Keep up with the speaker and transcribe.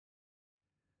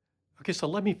Okay, so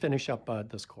let me finish up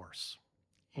this course.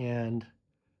 And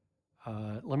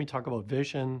let me talk about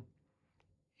vision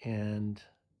and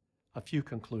a few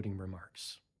concluding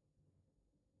remarks.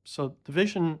 So the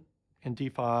vision in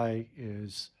DeFi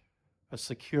is a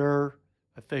secure,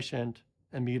 efficient,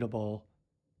 immutable,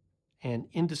 and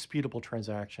indisputable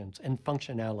transactions and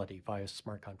functionality via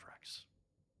smart contracts.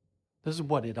 This is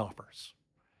what it offers,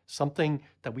 something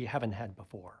that we haven't had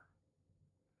before.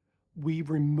 We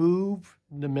remove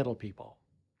the middle people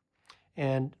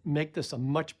and make this a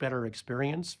much better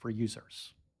experience for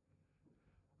users.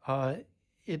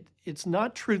 It's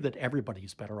not true that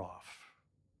everybody's better off.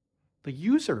 The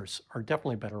users are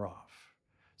definitely better off.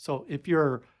 So if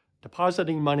you're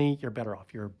depositing money, you're better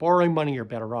off. You're borrowing money, you're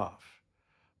better off.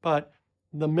 But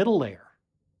the middle layer,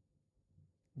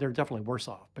 they're definitely worse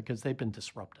off because they've been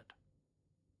disrupted.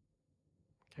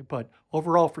 Okay, but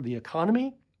overall for the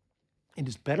economy, it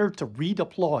is better to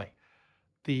redeploy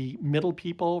the middle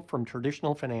people from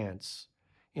traditional finance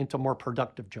into more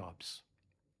productive jobs.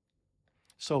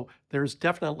 So there's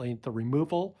definitely the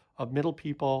removal of middle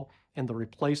people and the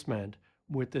replacement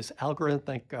with this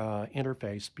algorithmic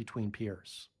interface between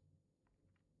peers.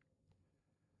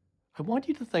 I want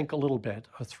you to think a little bit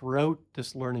throughout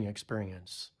this learning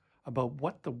experience about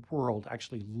what the world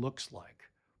actually looks like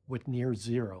with near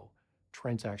zero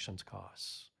transactions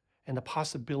costs and the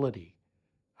possibility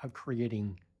of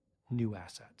creating new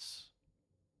assets.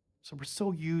 So we're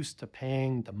so used to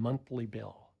paying the monthly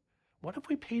bill. What if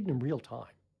we paid in real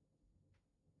time?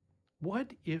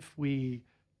 What if we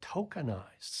tokenized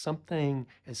something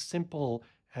as simple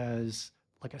as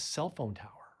like a cell phone tower?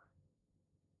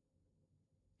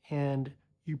 And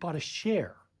you bought a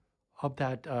share of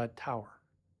that tower.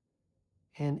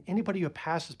 And anybody who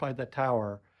passes by that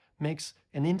tower makes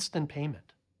an instant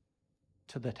payment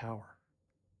to the tower.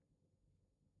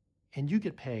 And you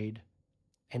get paid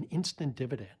an instant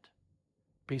dividend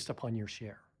based upon your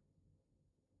share.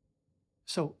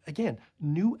 So again,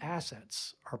 new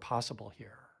assets are possible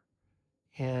here.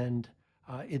 And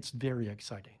it's very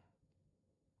exciting.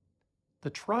 The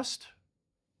trust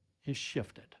is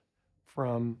shifted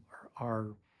from our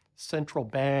central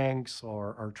banks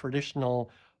or our traditional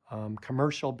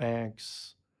commercial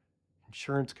banks,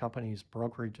 insurance companies,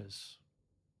 brokerages.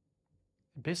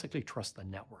 Basically trust the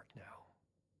network now.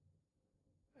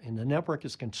 And the network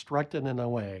is constructed in a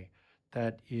way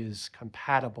that is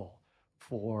compatible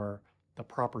for the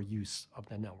proper use of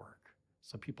the network.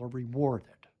 So people are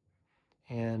rewarded.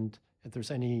 And if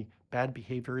there's any bad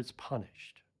behavior, it's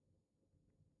punished.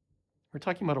 We're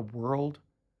talking about a world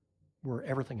where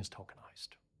everything is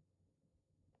tokenized.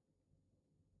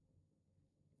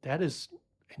 That is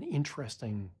an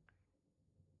interesting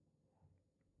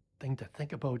thing to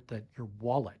think about, that your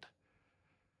wallet,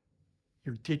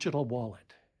 your digital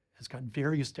wallet, has got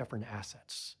various different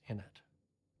assets in it.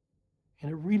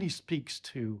 And it really speaks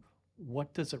to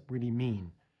what does it really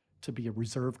mean to be a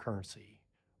reserve currency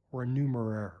or a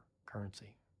numeraire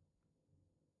currency.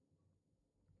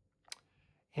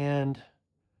 And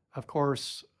of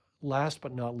course, last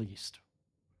but not least,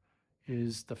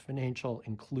 is the financial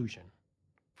inclusion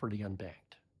for the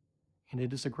unbanked. And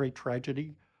it is a great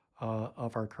tragedy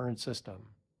of our current system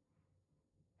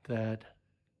that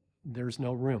there's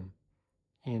no room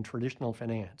in traditional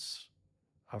finance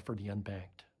for the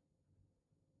unbanked.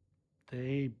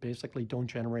 They basically don't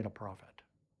generate a profit.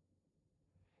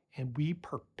 And we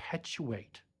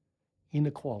perpetuate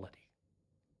inequality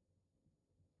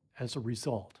as a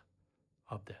result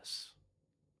of this.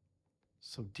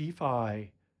 So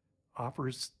DeFi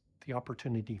offers the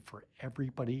opportunity for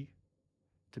everybody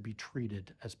to be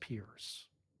treated as peers,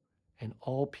 and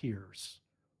all peers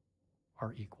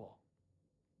are equal.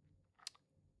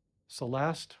 So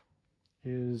last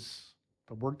is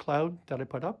the word cloud that I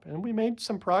put up, and we made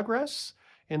some progress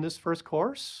in this first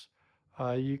course.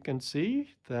 You can see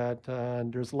that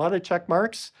there's a lot of check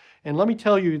marks. And let me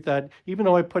tell you that even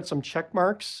though I put some check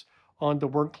marks on the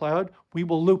word cloud, we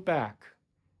will loop back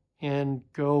and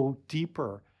go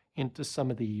deeper into some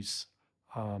of these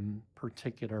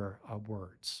particular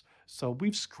words. So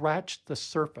we've scratched the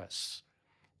surface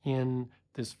in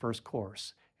this first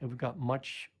course, and we've got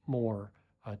much more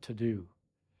to do.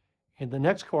 In the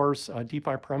next course,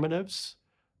 DeFi primitives,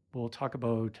 we'll talk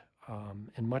about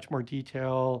in much more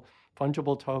detail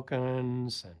fungible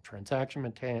tokens and transaction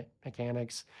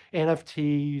mechanics,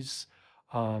 NFTs,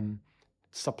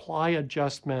 supply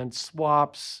adjustments,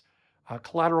 swaps,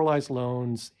 collateralized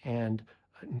loans, and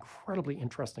an incredibly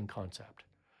interesting concept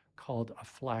called a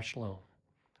flash loan.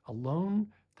 A loan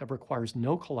that requires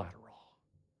no collateral.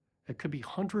 It could be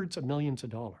hundreds of millions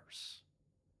of dollars.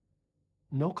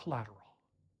 No collateral.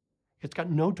 It's got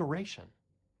no duration.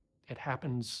 It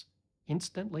happens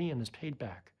instantly and is paid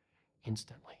back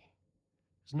instantly.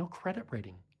 There's no credit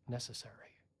rating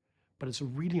necessary, but it's a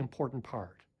really important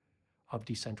part of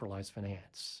decentralized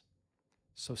finance.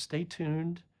 So stay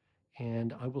tuned,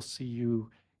 and I will see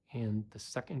you in the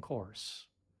second course,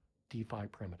 DeFi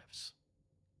Primitives.